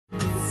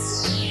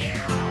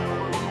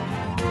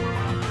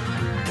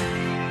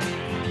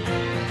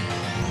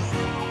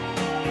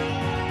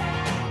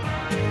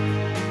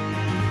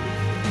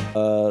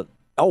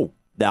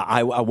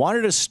I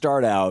wanted to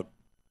start out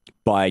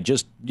by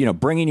just,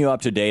 bringing you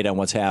up to date on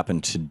what's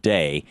happened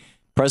today.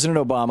 President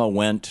Obama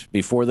went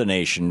before the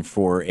nation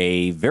for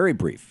a very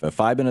brief, a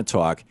 5-minute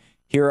talk.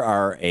 Here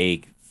are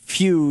a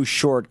few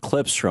short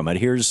clips from it.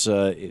 Here's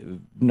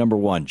number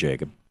one,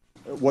 Jacob.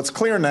 What's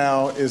clear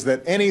now is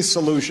that any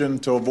solution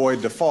to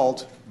avoid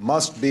default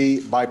must be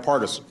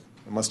bipartisan.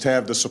 It must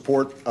have the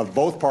support of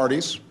both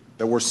parties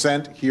that were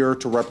sent here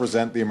to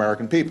represent the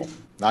American people,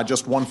 not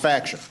just one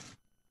faction.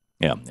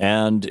 Yeah,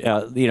 and,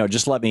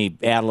 just let me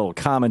add a little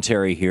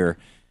commentary here.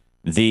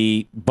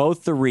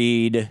 Both the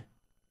Reid,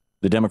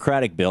 the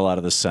Democratic bill out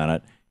of the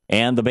Senate,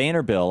 and the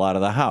Boehner bill out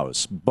of the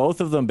House, both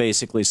of them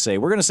basically say,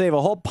 we're going to save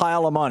a whole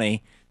pile of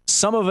money,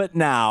 some of it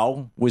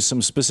now, with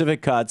some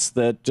specific cuts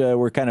that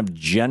we're kind of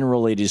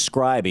generally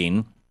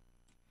describing,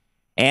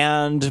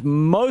 and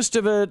most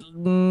of it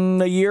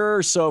a year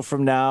or so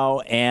from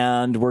now,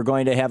 and we're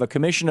going to have a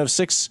commission of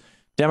 6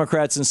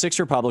 Democrats and 6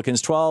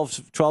 Republicans,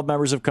 12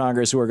 members of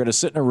Congress who are going to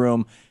sit in a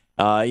room,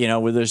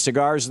 with their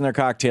cigars and their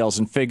cocktails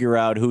and figure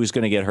out who's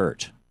going to get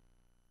hurt.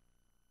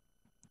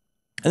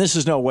 And this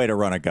is no way to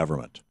run a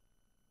government.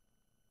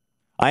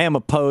 I am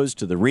opposed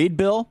to the Reid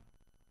bill.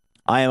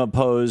 I am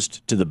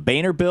opposed to the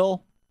Boehner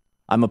bill.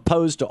 I'm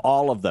opposed to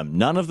all of them.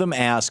 None of them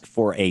ask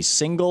for a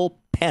single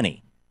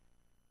penny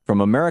from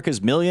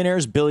America's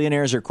millionaires,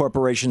 billionaires, or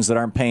corporations that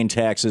aren't paying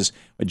taxes.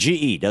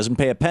 GE doesn't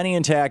pay a penny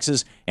in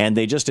taxes, and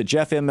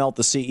Jeff Immelt,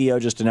 the CEO,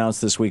 just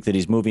announced this week that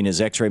he's moving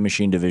his X-ray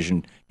machine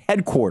division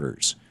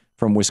headquarters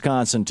from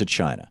Wisconsin to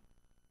China.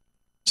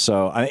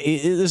 So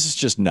this is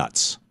just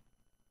nuts.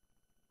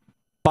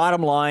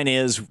 Bottom line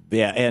is,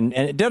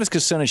 and Dennis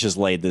Kucinich has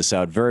laid this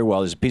out very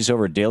well. There's a piece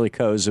over at Daily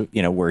Kos,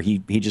 where he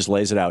just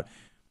lays it out.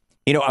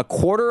 A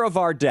quarter of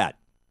our debt,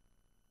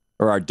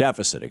 or our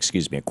deficit,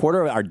 a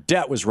quarter of our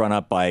debt was run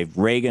up by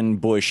Reagan,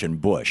 Bush,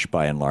 and Bush,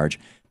 by and large.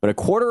 But a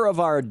quarter of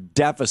our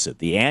deficit,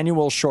 the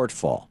annual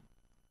shortfall,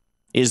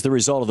 is the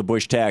result of the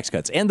Bush tax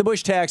cuts. And the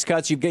Bush tax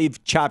cuts,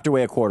 you've chopped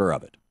away a quarter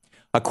of it.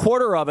 A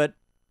quarter of it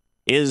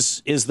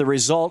is the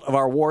result of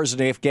our wars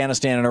in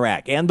Afghanistan and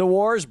Iraq. And the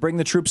wars bring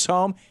the troops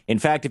home. In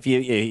fact, if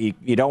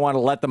you don't want to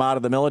let them out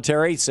of the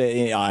military,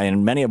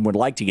 and many of them would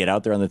like to get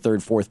out there on the 3rd,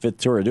 4th, 5th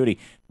tour of duty,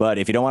 but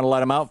if you don't want to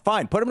let them out,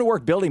 fine. Put them to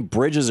work building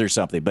bridges or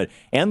something. But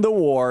end the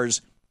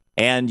wars,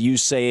 and you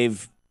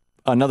save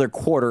another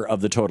quarter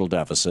of the total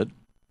deficit.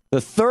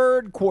 The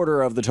third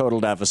quarter of the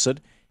total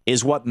deficit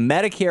is what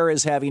Medicare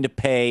is having to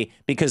pay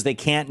because they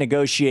can't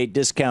negotiate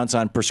discounts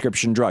on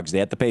prescription drugs. They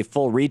have to pay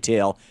full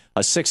retail,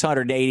 a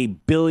 $680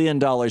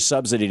 billion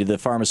subsidy to the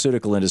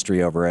pharmaceutical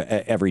industry over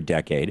every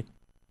decade.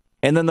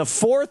 And then the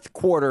fourth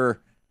quarter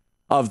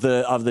of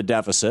the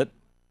deficit,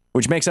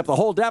 which makes up the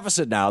whole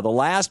deficit now, the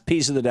last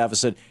piece of the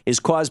deficit is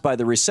caused by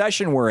the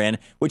recession we're in,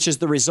 which is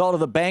the result of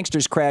the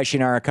banksters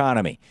crashing our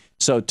economy.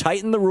 So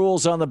tighten the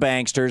rules on the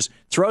banksters,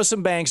 throw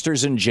some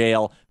banksters in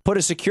jail, put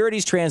a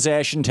securities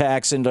transaction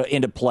tax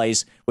into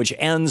place, which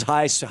ends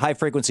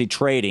high-frequency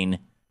trading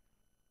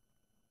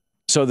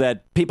so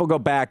that people go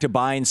back to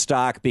buying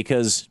stock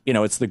because,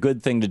 it's the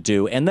good thing to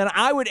do. And then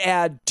I would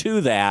add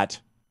to that,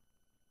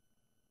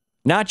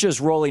 not just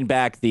rolling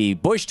back the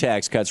Bush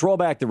tax cuts, roll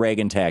back the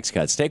Reagan tax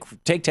cuts.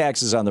 Take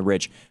taxes on the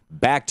rich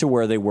back to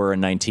where they were in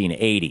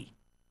 1980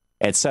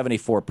 at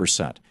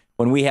 74%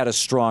 when we had a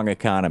strong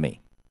economy.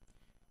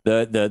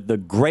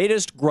 The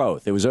greatest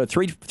growth, it was a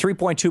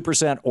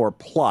 3.2% or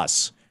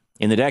plus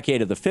in the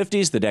decade of the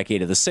 50s, the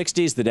decade of the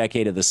 60s, the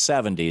decade of the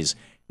 70s.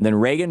 And then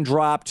Reagan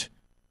dropped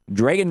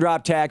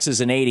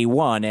taxes in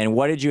 81. And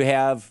what did you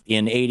have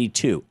in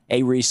 82?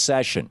 A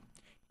recession.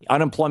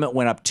 Unemployment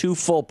went up 2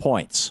 full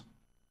points.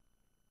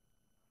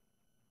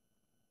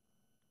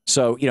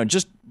 So,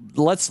 just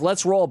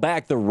let's roll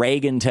back the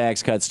Reagan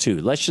tax cuts, too.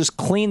 Let's just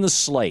clean the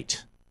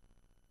slate.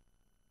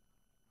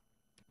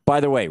 By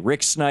the way,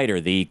 Rick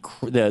Snyder, the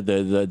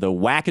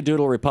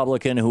wackadoodle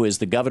Republican who is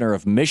the governor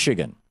of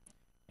Michigan,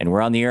 and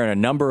we're on the air in a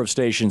number of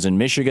stations in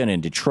Michigan, in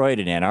Detroit,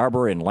 in Ann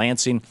Arbor, in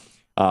Lansing,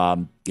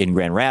 in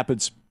Grand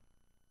Rapids.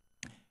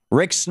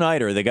 Rick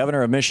Snyder, the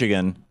governor of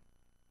Michigan,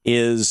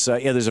 there's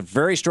a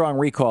very strong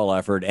recall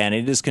effort, and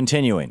it is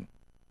continuing.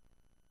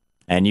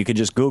 And you can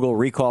just Google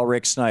recall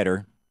Rick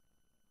Snyder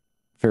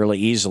fairly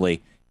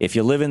easily. If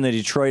you live in the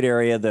Detroit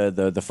area,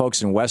 the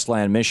folks in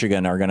Westland,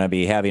 Michigan are going to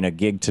be having a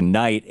gig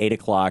tonight, 8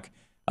 o'clock,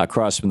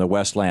 across from the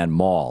Westland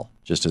Mall,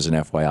 just as an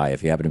FYI,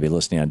 if you happen to be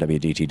listening on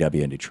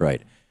WDTW in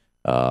Detroit.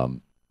 I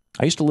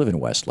used to live in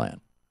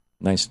Westland.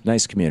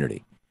 Nice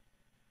community.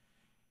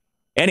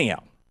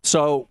 Anyhow,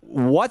 so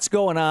what's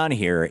going on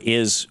here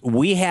is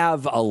we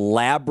have a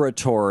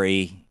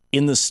laboratory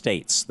in the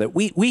states that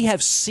we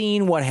have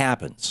seen what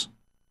happens.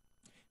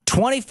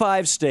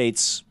 25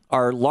 states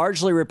are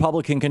largely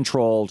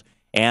Republican-controlled,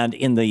 and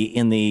in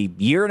the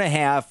year and a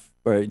half,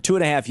 or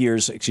 2.5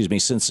 years,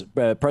 since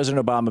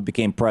President Obama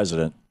became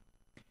president,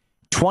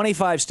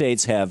 25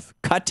 states have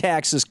cut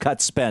taxes,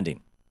 cut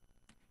spending.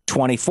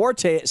 24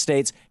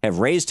 states have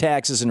raised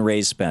taxes and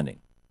raised spending.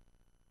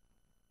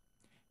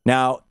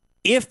 Now,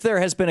 if there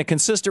has been a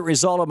consistent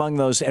result among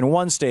those, and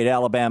one state,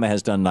 Alabama,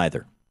 has done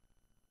neither.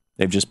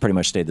 They've just pretty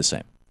much stayed the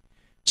same.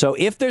 So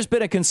if there's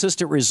been a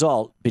consistent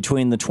result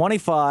between the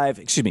 25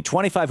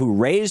 who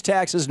raised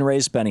taxes and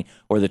raised spending,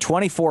 or the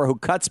 24 who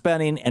cut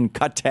spending and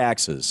cut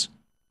taxes,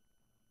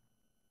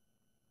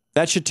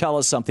 that should tell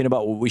us something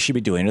about what we should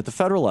be doing at the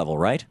federal level,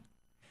 right?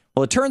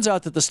 Well, it turns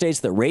out that the states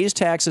that raised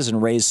taxes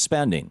and raised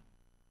spending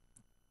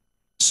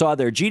saw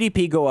their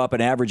GDP go up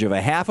an average of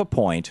 0.5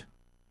 point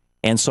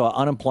and saw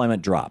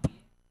unemployment drop.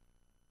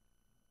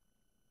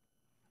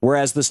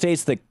 Whereas the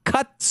states that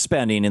cut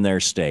spending in their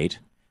state,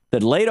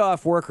 that laid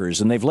off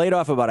workers, and they've laid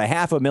off about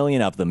 500,000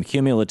 of them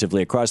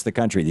cumulatively across the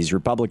country, these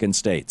Republican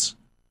states.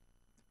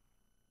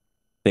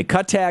 They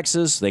cut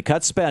taxes, they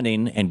cut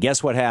spending, and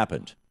guess what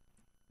happened?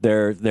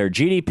 Their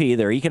GDP,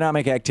 their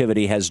economic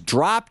activity has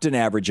dropped an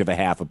average of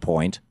 0.5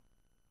 point,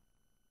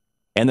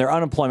 and their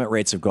unemployment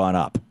rates have gone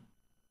up.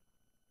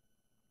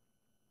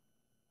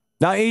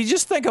 Now, you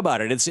just think about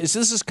it. This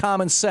is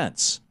common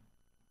sense.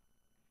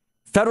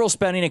 Federal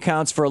spending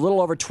accounts for a little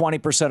over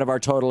 20% of our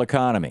total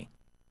economy.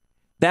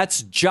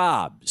 That's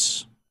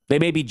jobs. They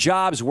may be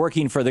jobs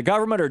working for the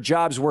government or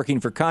jobs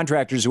working for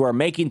contractors who are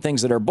making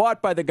things that are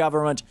bought by the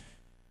government.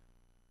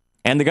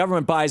 And the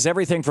government buys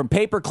everything from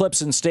paper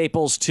clips and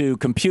staples to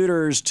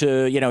computers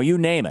to, you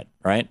name it,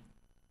 right?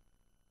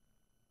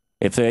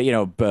 If they,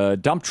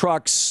 dump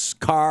trucks,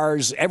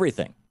 cars,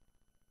 everything.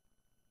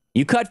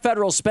 You cut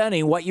federal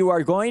spending, what you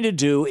are going to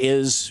do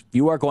is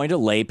you are going to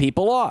lay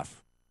people off.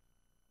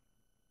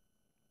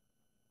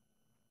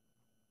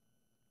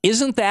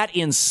 Isn't that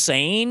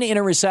insane in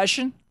a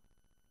recession?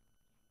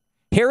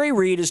 Harry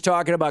Reid is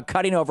talking about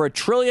cutting over $1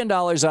 trillion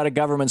out of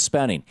government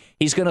spending.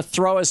 He's going to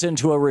throw us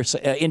into a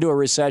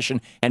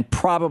recession and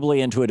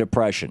probably into a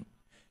depression.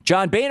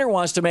 John Boehner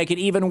wants to make it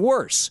even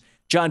worse.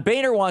 John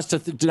Boehner wants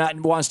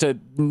to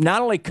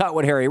not only cut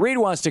what Harry Reid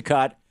wants to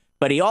cut,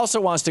 but he also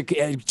wants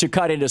to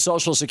cut into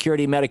Social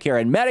Security, Medicare,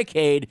 and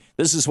Medicaid.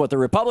 This is what the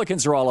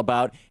Republicans are all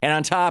about. And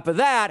on top of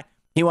that,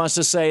 he wants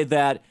to say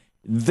that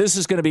this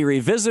is going to be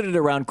revisited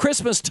around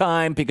Christmas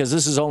time because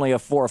this is only a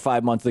 4 or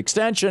 5 month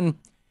extension.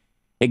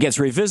 It gets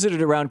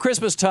revisited around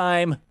Christmas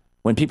time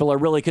when people are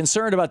really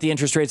concerned about the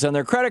interest rates on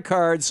their credit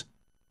cards.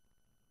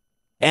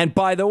 And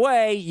by the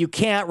way, you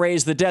can't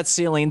raise the debt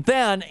ceiling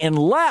then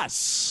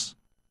unless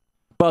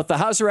both the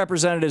House of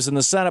Representatives and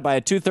the Senate by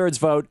a 2/3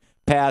 vote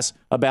pass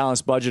a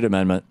balanced budget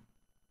amendment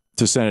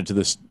to send it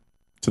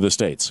to the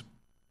states.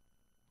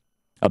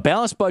 A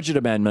balanced budget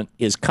amendment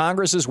is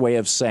Congress's way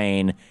of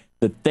saying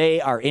that they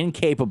are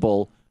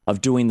incapable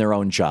of doing their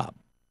own job.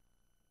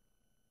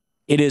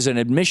 It is an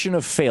admission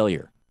of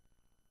failure.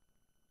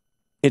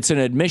 It's an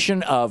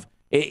admission of,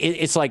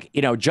 it's like,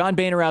 John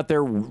Boehner out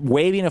there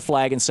waving a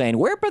flag and saying,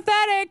 we're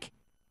pathetic.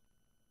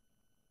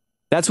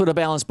 That's what a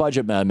balanced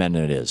budget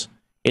amendment is.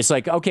 It's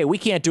like, okay, we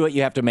can't do it.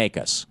 You have to make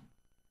us.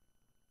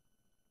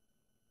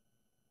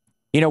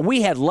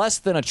 We had less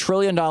than $1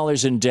 trillion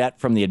in debt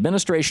from the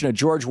administration of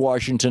George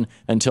Washington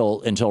until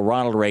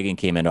Ronald Reagan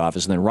came into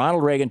office. And then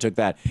Ronald Reagan took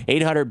that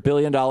 $800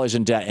 billion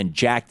in debt and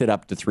jacked it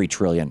up to $3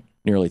 trillion,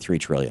 nearly $3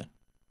 trillion.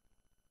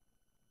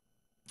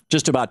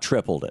 Just about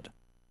tripled it.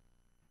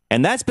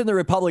 And that's been the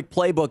Republic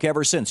playbook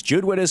ever since.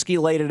 Jude Winiski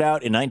laid it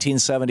out in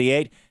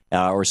 1978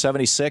 or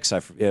 76,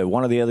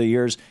 one of the other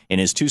years, in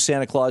his Two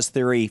Santa Claus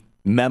Theory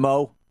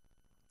memo.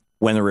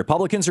 When the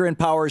Republicans are in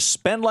power,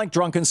 spend like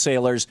drunken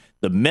sailors.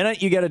 The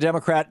minute you get a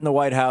Democrat in the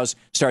White House,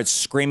 start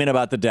screaming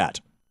about the debt.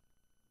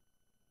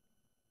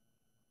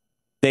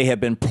 They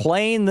have been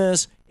playing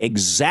this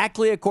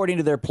exactly according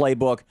to their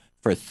playbook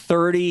for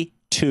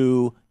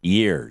 32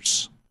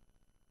 years.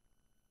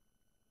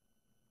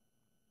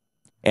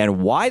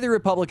 And why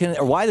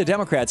the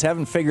Democrats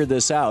haven't figured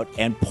this out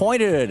and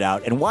pointed it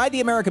out, and why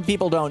the American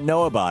people don't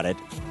know about it,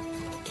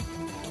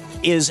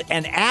 is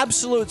an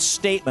absolute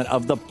statement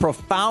of the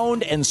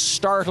profound and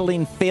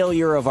startling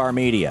failure of our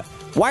media.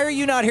 Why are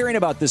you not hearing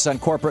about this on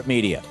corporate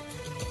media?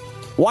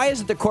 Why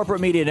is it that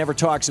corporate media never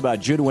talks about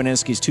Jude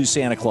Winiski's Two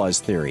Santa Claus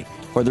Theory,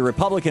 or the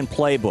Republican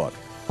playbook,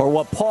 or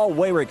what Paul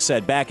Weyrich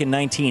said back in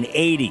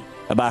 1980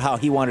 about how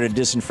he wanted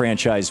to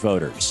disenfranchise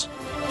voters?